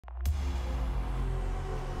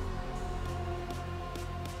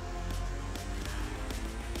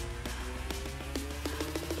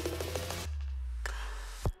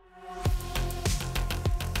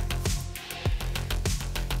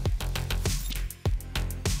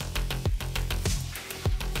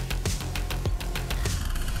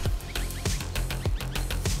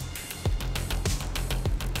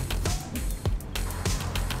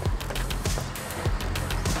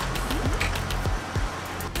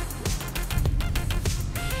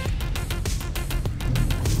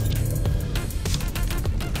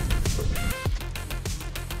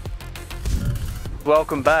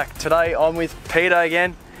welcome back. Today I'm with Peter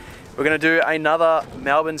again. We're going to do another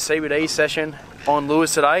Melbourne CBD session on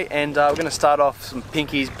lures today, and we're going to start off some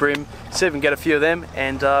pinkies, brim, see if we can get a few of them,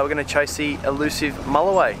 and we're going to chase the elusive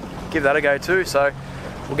mulloway. Give that a go too, so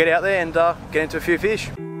we'll get out there and get into a few fish.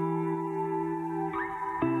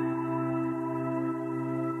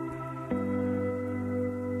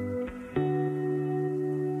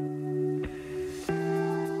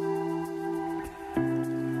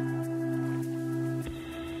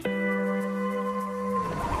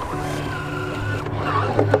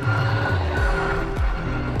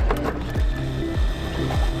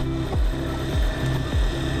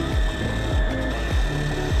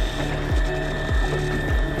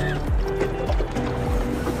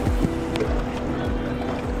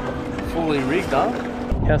 Fully rigged up.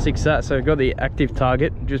 How sick's that? So we've got the active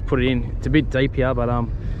target, just put it in. It's a bit deep here, but yeah,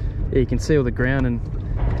 you can see all the ground and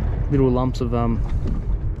little lumps of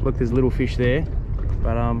look, there's little fish there,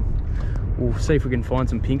 but we'll see if we can find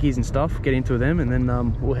some pinkies and stuff, get into them, and then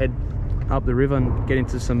we'll head up the river and get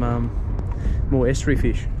into some more estuary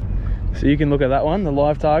fish. So you can look at that one, the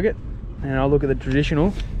live target, and I'll look at the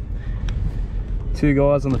traditional. Two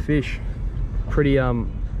guys on the fish. Pretty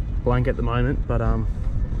blank at the moment, but we'll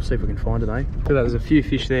see if we can find it, eh? Look at that, there's a few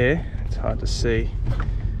fish there. It's hard to see.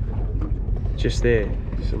 Just there,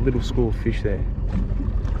 just a little school of fish there.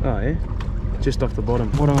 Oh yeah, just off the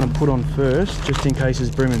bottom. What I'm going to put on first, just in case there's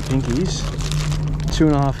brim and pinkies,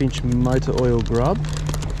 2.5 inch motor oil grub.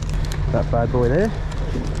 That bad boy there.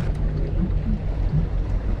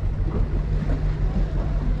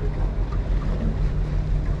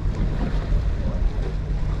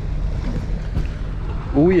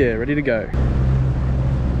 Oh yeah, ready to go.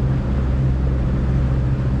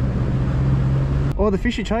 Oh, the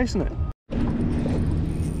fish are chasing it.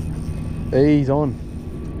 He's on.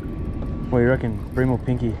 What do you reckon, brim or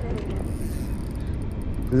pinky?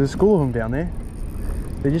 There's a school of them down there.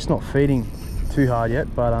 They're just not feeding too hard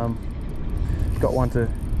yet, but got one to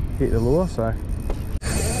hit the lure, so.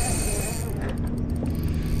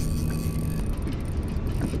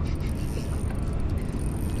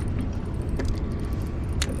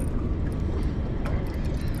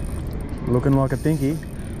 Looking like a pinky.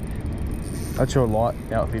 That's your light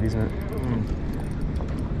outfit, isn't it? Mm.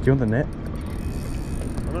 Do you want the net?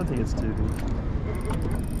 I don't think it's too big.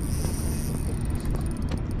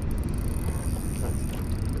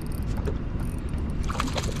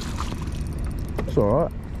 It's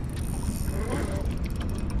alright.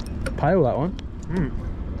 Pale, that one. Mm.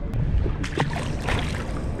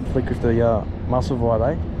 Flick with the muscle vibe,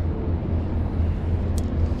 eh?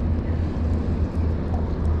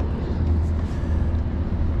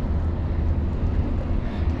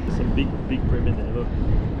 Some big brim in there, look.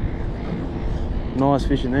 Nice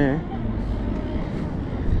fish in there.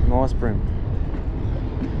 Nice brim.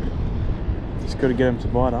 Just got to get him to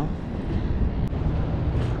bite, huh?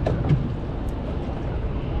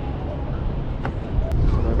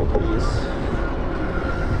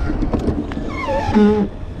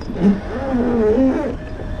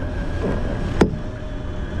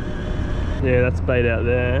 Yeah, that's bait out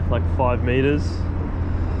there, like 5 meters.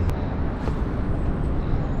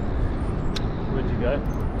 Where'd you go?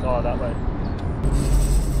 Oh, that way.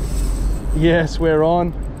 Yes, we're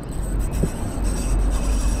on.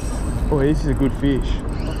 Oh, this is a good fish.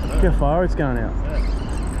 Look how far it's going out. Yeah.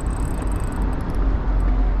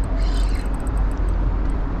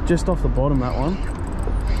 Just off the bottom, that one.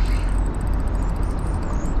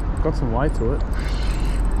 Got some weight to it.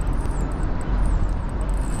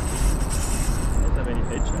 Don't have any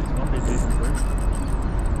head shapes, might be a decent brim.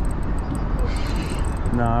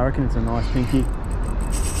 No, I reckon it's a nice pinky.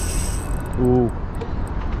 Ooh.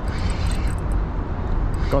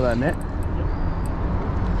 Got that net?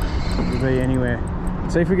 Yep. Could be anywhere.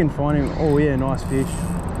 See if we can find him. Oh yeah, nice fish.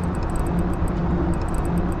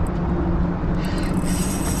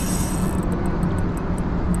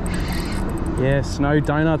 Yes, no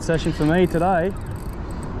donut session for me today.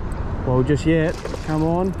 Well, just yet. Come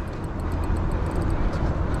on.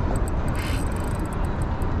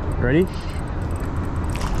 Ready?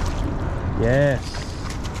 Yes.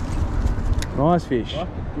 Nice fish.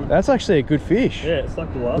 That's actually a good fish. Yeah, it's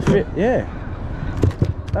like the last one. Yeah.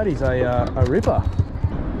 That is a ripper.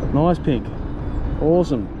 Nice pink.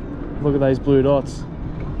 Awesome. Look at those blue dots.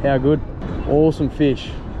 How good. Awesome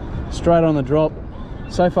fish. Straight on the drop.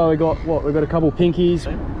 So far we got what? We've got a couple pinkies.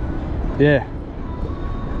 Yeah.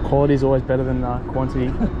 Quality is always better than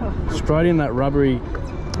quantity. Straight in that rubbery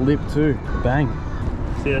lip too. Bang.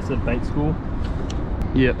 See, that's a bait school.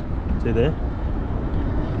 Yep. See there?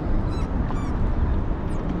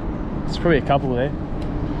 There's probably a couple there.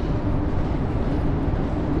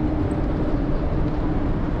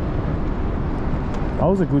 That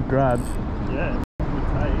was a good grab. Yeah, good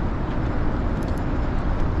bait.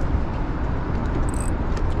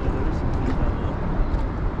 Yeah, there is some fish down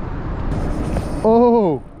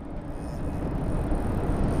Oh!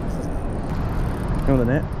 On the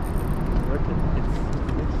net. there. I reckon it's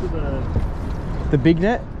next to The big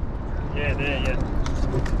net? yeah, there, yeah.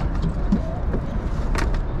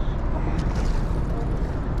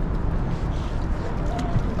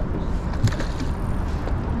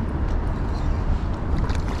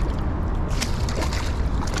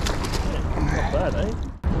 Not bad, eh?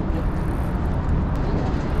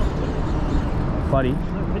 Floody.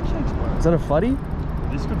 No head shakes, bro. Is that a floody?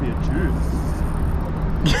 This could be a Jew.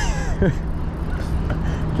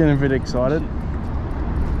 Getting a bit excited.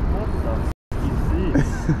 What the f is this?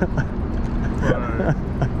 Bro.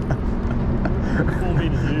 4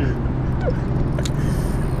 meter Jew.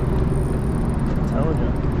 I'm telling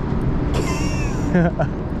you.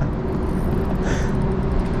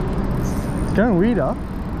 It's going weird, huh?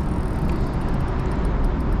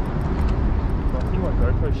 I think my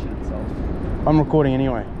GoPro shit itself. I'm recording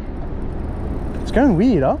anyway. It's going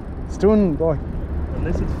weird, huh? It's doing like,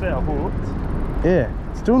 Unless it's fair hooked. yeah,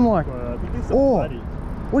 it's doing like, Bro, I think it's a Oh. bloody.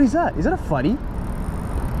 what is that? Is that a floody?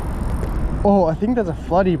 Oh, I think that's a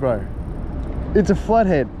floody, bro. It's a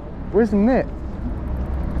flathead. Where's the net?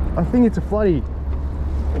 I think it's a floody.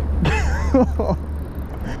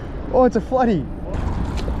 Oh, it's a floody.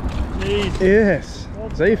 Jeez. Yes.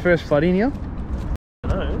 Is that your first floody in here?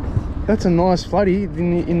 No. That's a nice floody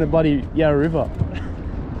in the bloody Yarra River.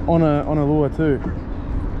 on a lure too.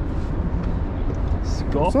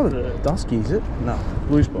 Scoff It's not a it. dusky, is it? No,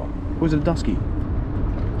 blue spot. Or is it a dusky?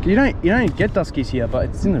 You don't get duskies here, but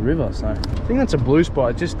it's in the river, so I think that's a blue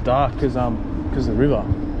spot. It's just dark because of the river.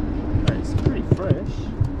 Hey, it's pretty fresh.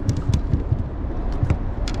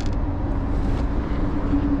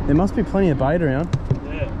 There must be plenty of bait around.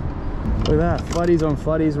 Yeah. Look at that, floodies on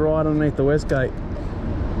floodies right underneath the West Gate.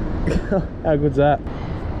 How good's that?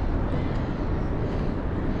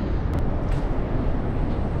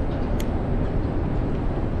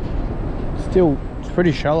 Still, it's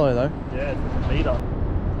pretty shallow though. Yeah, it's a meter.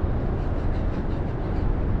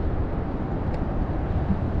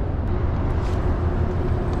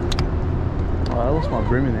 Oh, I lost my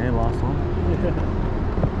broom in there last time.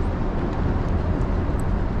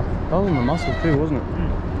 That was in the mussel too, wasn't it?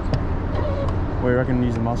 Where you reckon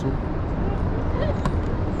use the mussel?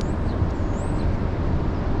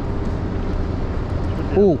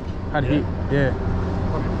 Oh, had hit. Yeah.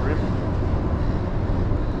 Probably grip.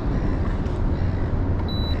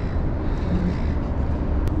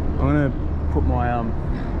 I'm gonna put my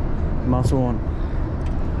mussel on.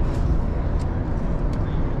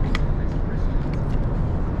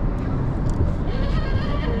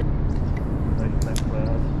 Make that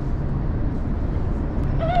cloud.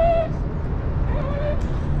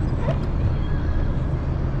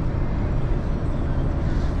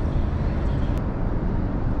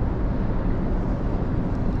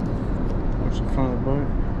 What's in front of the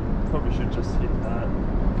boat? Probably should just hit that.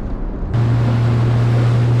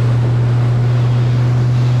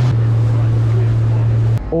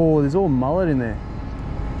 Oh, there's all mullet in there.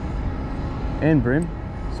 And brim,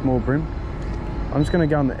 small brim. I'm just gonna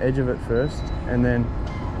go on the edge of it first and then,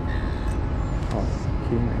 oh,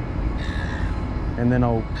 kidding me. And then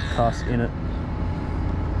I'll cast in it.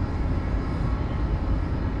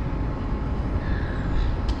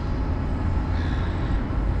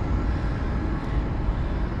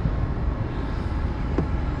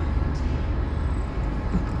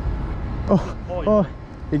 Oh,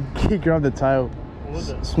 he grabbed the tail. What was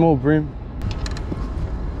it? Small brim.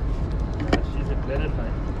 She's embedded,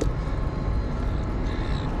 mate.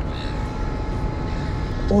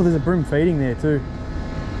 Oh, there's a brim feeding there too.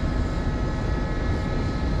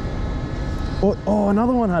 Oh,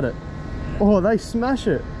 another one had it. Oh, they smash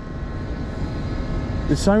it.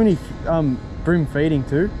 There's so many brim feeding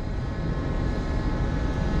too.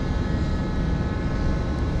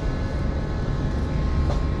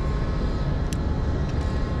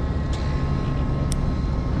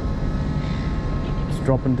 It's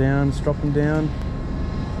dropping down, it's dropping down.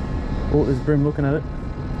 Oh, there's brim looking at it.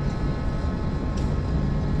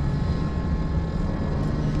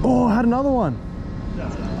 Oh, I had another one.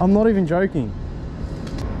 I'm not even joking.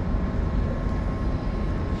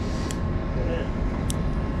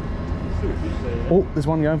 Oh, there's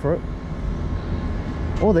one going for it.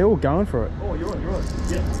 Oh, they're all going for it. Oh, you're on.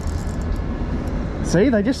 Yeah. See,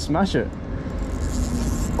 they just smash it.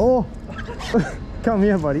 Oh, come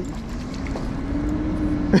here, buddy.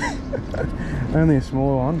 Only a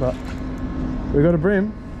smaller one, but we got a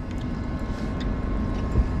brim.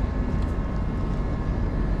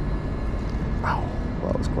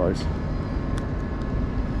 it's close.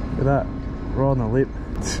 Look at that, right on the lip.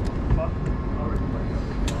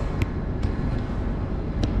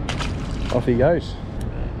 Off he goes.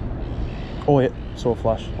 Oh yeah, saw a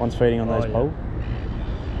flush. One's feeding on those poles.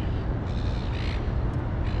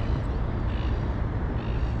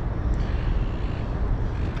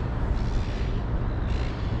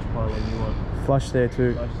 Flush there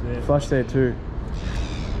too. Flush there too.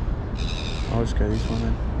 I'll just go this one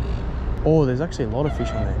then. Oh, there's actually a lot of fish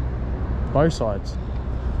on there. Both sides.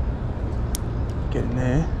 Get in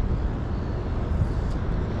there.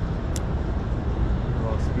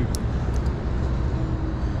 Oh, spook.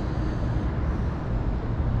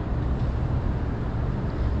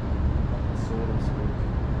 Sort of spook.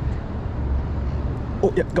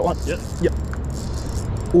 Oh, yeah, got one. Yep. Yep.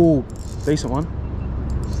 Oh, decent one.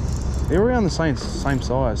 They're around the same size.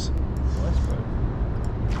 Nice, bro.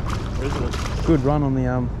 Where is it? Good run on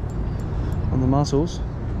the mussels.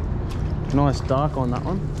 Nice dark on that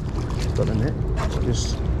one. Just got the net.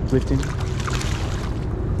 Just lifting.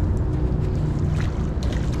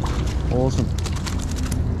 Awesome.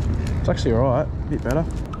 It's actually alright. A bit better.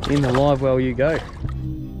 In the live well you go.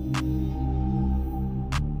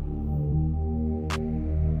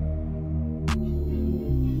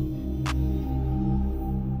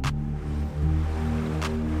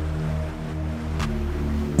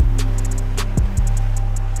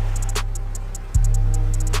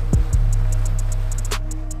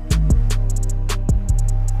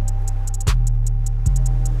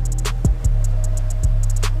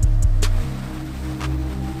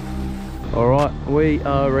 Alright, we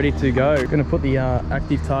are ready to go. We're going to put the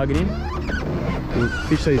active target in. We'll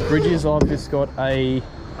fish these bridges. I've just got a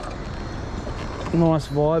nice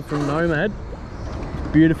vibe from Nomad.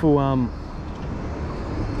 Beautiful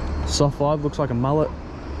soft vibe, looks like a mullet.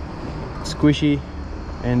 Squishy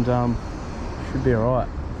and should be alright.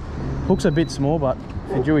 Hook's a bit small, but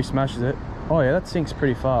if Dewey smashes it. Oh yeah, that sinks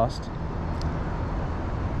pretty fast.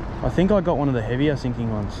 I think I got one of the heavier sinking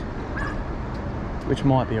ones, which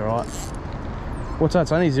might be alright. What's that?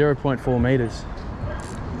 It's only 0.4 meters.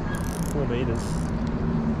 4 meters.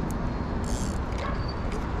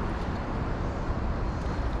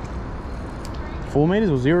 Four meters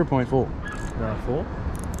or 0.4? No, 4.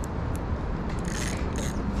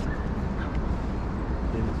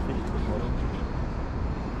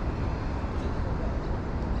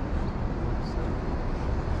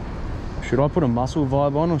 Should I put a mussel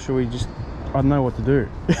vibe on, or should we just, I don't know what to do.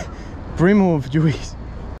 Brim or Deweys?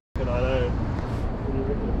 I know. What do you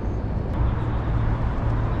reckon?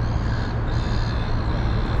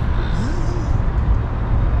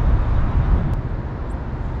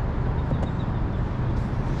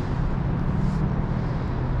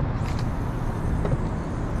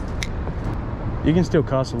 You can still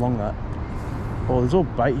cast along that. Oh, there's all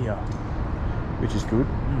bait here, which is good.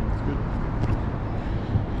 It's good.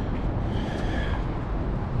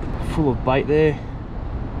 Full of bait there.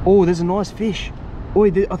 Oh, there's a nice fish. Oh, I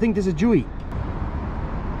think there's a Dewey.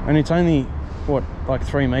 And it's only, what, like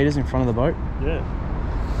 3 meters in front of the boat? Yeah.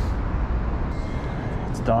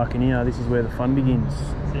 It's dark in here. This is where the fun begins. So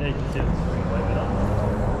yeah, you can see it's way better.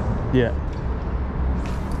 Yeah.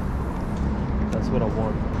 That's what I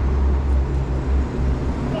want.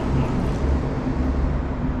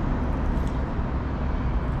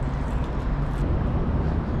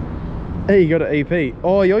 Hey, you got an EP.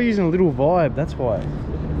 Oh, you're using a little vibe, that's why.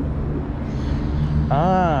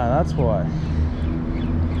 Ah, that's why.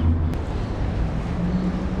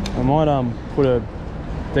 I might put a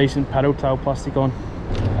decent paddle tail plastic on.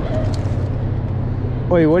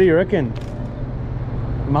 Oi, what do you reckon?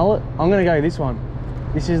 Mullet? I'm gonna go this one.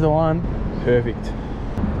 This is the one. Perfect.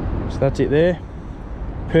 So that's it there.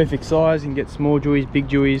 Perfect size. You can get small Deweys, big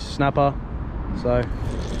Deweys, snapper. So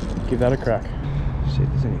give that a crack. See if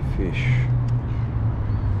there's any fish.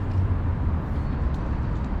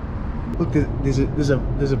 Look, there's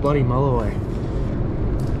a bloody mulloway.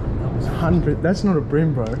 That was 100. That's not a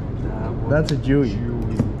brim, bro. Nah, that's a Dewey.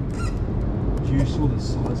 You saw the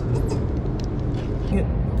size of it. Yeah.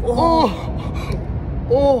 Oh!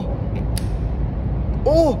 Oh!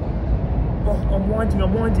 Oh! Oh, I'm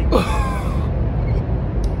winding.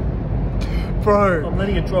 Bro! I'm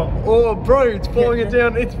letting it drop. Oh, bro! It's following it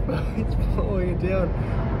down. It's following it down.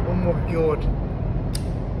 Oh my god!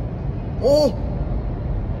 Oh!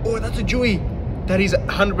 Oh, that's a Dewey. That is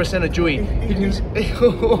 100% a Dewey.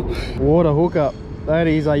 What a hookup! That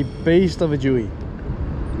is a beast of a Dewey.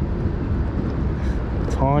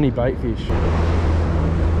 Tiny bait fish.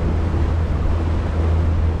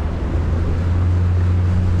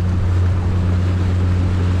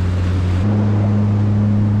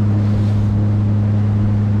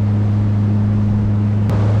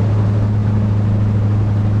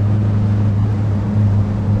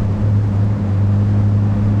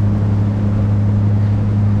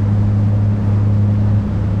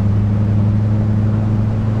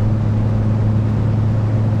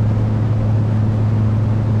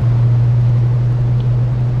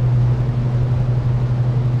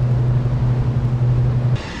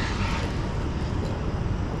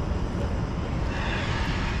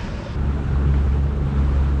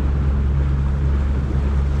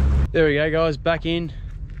 There we go, guys, back in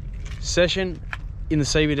session in the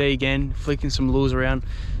CBD again, flicking some lures around.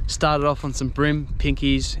 Started off on some brim,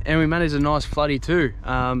 pinkies, and we managed a nice floodie too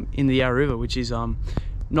in the Yarra River, which is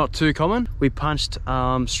not too common. We punched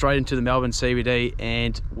straight into the Melbourne CBD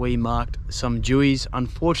and we marked some dewies.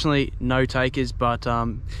 Unfortunately, no takers, but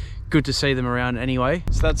good to see them around anyway.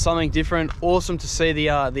 So that's something different. Awesome to see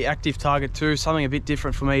the active target too, something a bit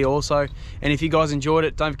different for me also. And if you guys enjoyed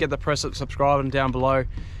it, don't forget to press subscribe button down below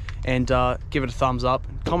and give it a thumbs up.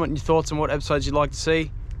 Comment your thoughts on what episodes you'd like to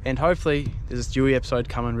see, and hopefully there's a Dewey episode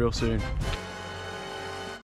coming real soon.